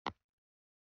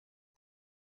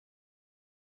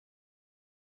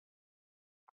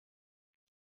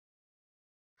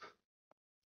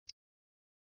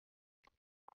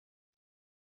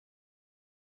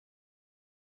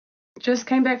Just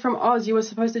came back from Oz. You were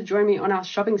supposed to join me on our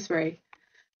shopping spree.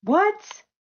 What?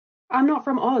 I'm not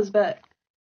from Oz, but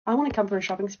I want to come for a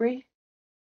shopping spree.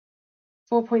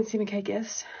 4.7k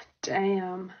gifts.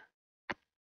 Damn.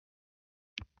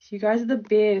 You guys are the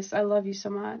best. I love you so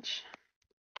much.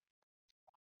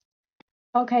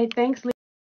 Okay, thanks, Lisa.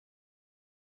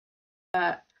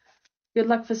 Good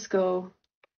luck for school.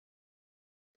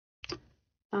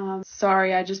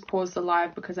 Sorry, I just paused the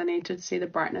live because I need to see the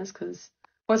brightness. Because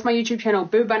what's my YouTube channel?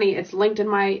 Boo Bunny. It's linked in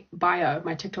my bio,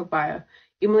 my TikTok bio.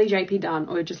 Emily JP Dunn,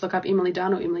 or just look up Emily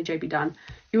Dunn or Emily JP Dunn.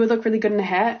 You would look really good in a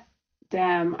hat.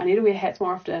 Damn, I need to wear hats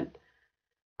more often.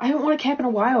 I haven't worn a cap in a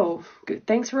while. Good.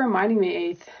 Thanks for reminding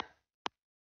me, Eth.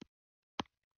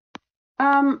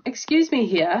 Excuse me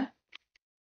here.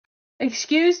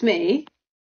 Excuse me.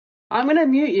 I'm gonna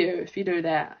mute you if you do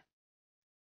that.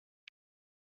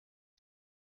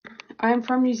 I'm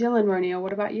from New Zealand, Ronia.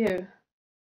 What about you?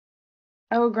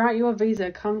 I will grant you a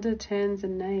visa. Come to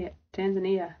Tanzania.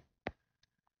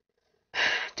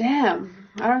 Damn,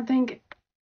 I don't think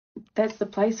that's the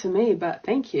place for me, but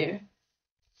thank you.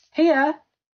 Here?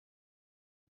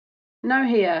 No,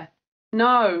 here.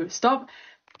 No, stop.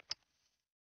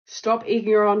 Stop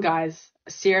egging her on, guys.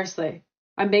 Seriously.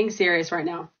 I'm being serious right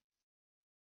now.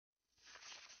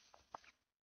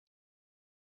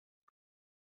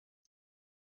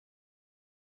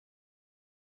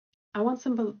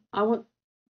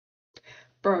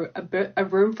 Bro, a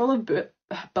room full of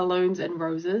balloons and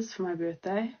roses for my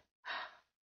birthday.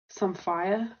 Some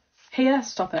fire. Here,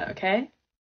 stop it, okay?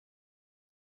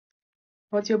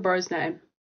 What's your bro's name?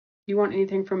 You want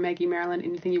anything from Maggie Marilyn?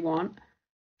 Anything you want?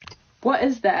 What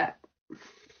is that?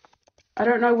 I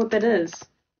don't know what that is.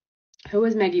 Who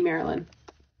is Maggie Marilyn?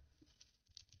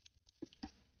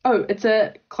 Oh, it's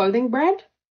a clothing brand?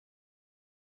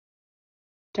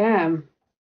 Damn.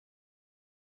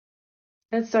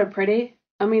 That's so pretty.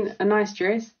 I mean, a nice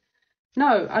dress.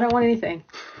 No, I don't want anything.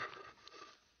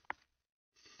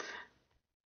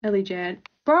 Ellie Jan.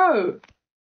 Bro!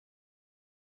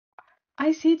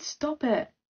 I said stop it.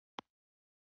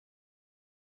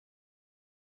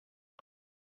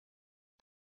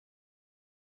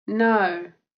 No.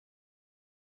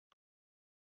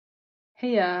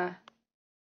 Here.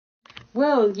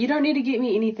 Will, you don't need to get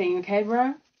me anything, okay,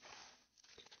 bro?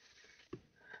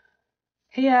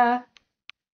 Here.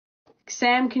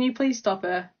 Sam, can you please stop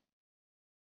her?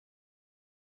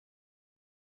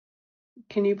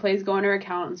 Can you please go on her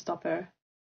account and stop her?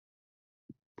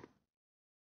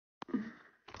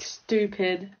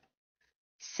 Stupid.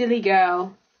 Silly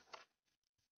girl.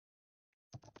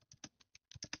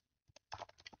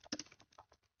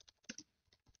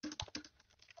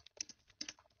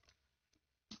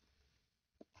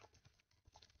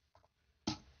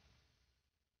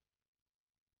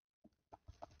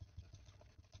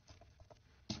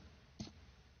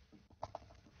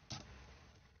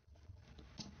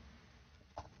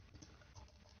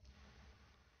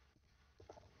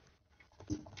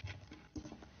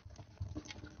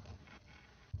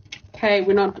 Okay,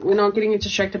 we're not getting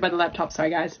distracted by the laptop.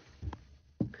 Sorry, guys.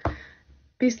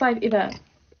 Best life ever.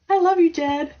 I love you,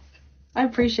 Jed. I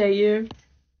appreciate you.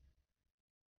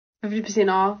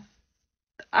 50% off.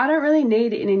 I don't really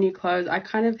need any new clothes. I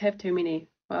kind of have too many.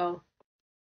 Well,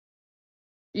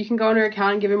 you can go on her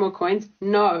account and give her more coins.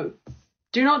 No.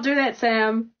 Do not do that,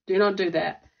 Sam. Do not do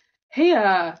that.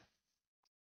 Here.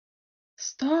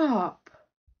 Stop.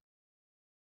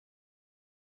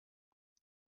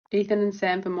 Ethan and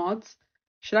Sam for mods.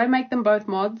 Should I make them both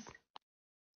mods?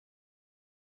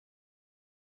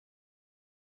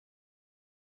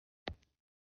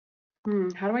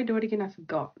 How do I do it again? I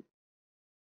forgot.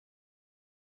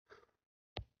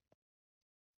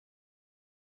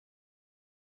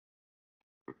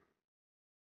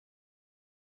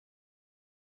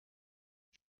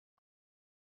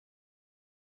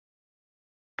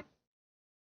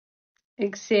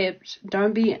 Except,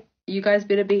 you guys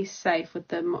better be safe with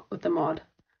the mod.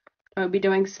 Don't be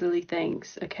doing silly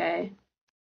things, okay?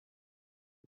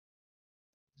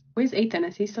 Where's Ethan?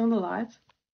 Is he still on the live?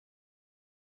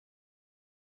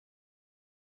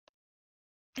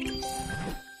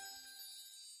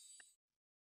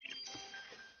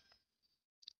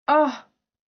 Oh,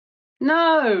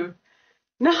 no,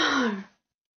 no,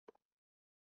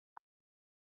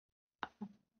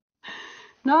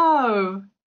 no.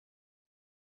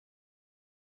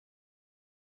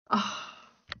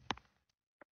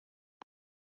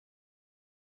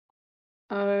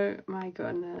 Oh my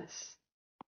goodness.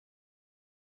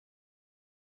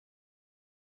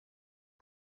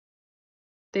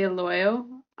 They're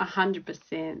loyal?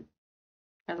 100%.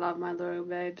 I love my loyal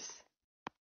babes.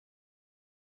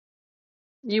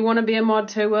 You want to be a mod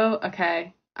too, Will?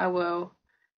 Okay, I will.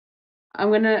 I'm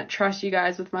going to trust you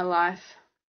guys with my life.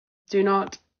 Do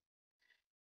not...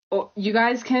 Or you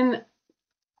guys can...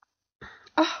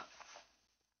 Oh,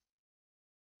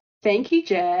 thank you,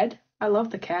 Jad. I love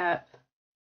the cat.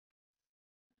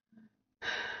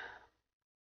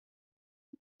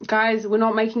 Guys, we're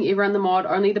not making everyone the mod,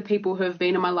 only the people who have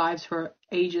been in my lives for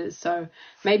ages. So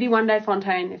maybe one day,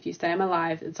 Fontaine, if you stay in my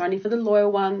lives, it's only for the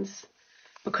loyal ones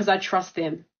because I trust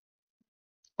them.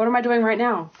 What am I doing right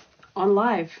now? On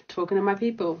live, talking to my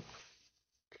people.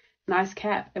 Nice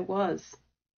cat, it was.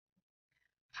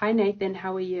 Hi, Nathan,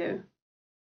 how are you?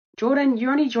 Jordan, you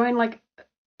only joined like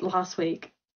last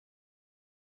week.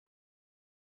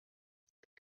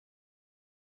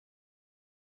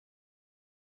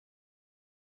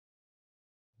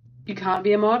 You can't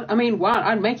be a mod? I mean, one,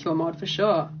 I'd make you a mod for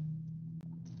sure.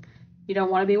 You don't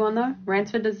want to be one though?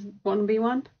 Ransford does want to be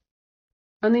one?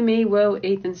 Only me, Will,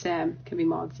 Ethan, Sam can be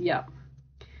mods. Yep.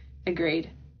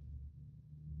 Agreed.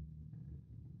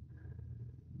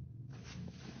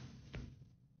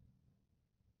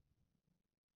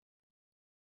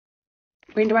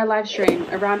 When do I live stream?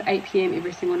 Around 8 p.m.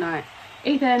 every single night.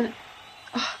 Ethan,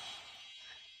 oh,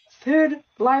 third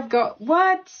live goal.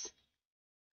 What?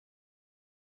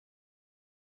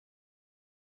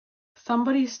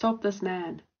 Somebody stop this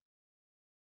man.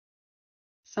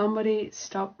 Somebody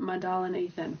stop my darling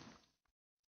Ethan.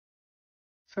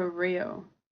 For real.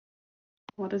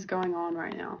 What is going on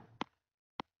right now?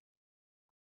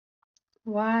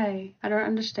 Why? I don't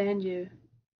understand you.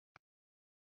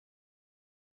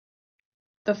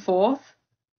 The fourth?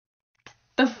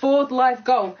 The fourth live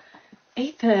goal.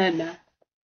 Ethan.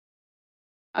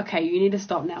 Okay, you need to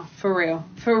stop now. For real.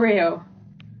 For real.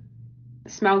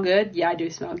 Smell good? Yeah, I do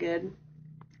smell good.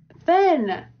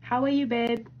 Finn, how are you,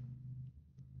 babe?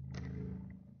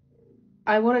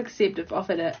 I would accept if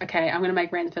offered it. Okay, I'm going to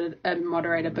make Ransford a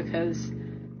moderator because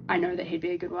I know that he'd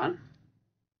be a good one.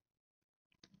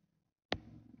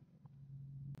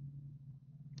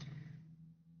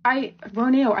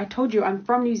 Ronil, I told you I'm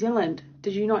from New Zealand.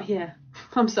 Did you not hear?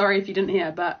 I'm sorry if you didn't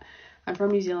hear, but I'm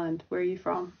from New Zealand. Where are you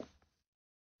from?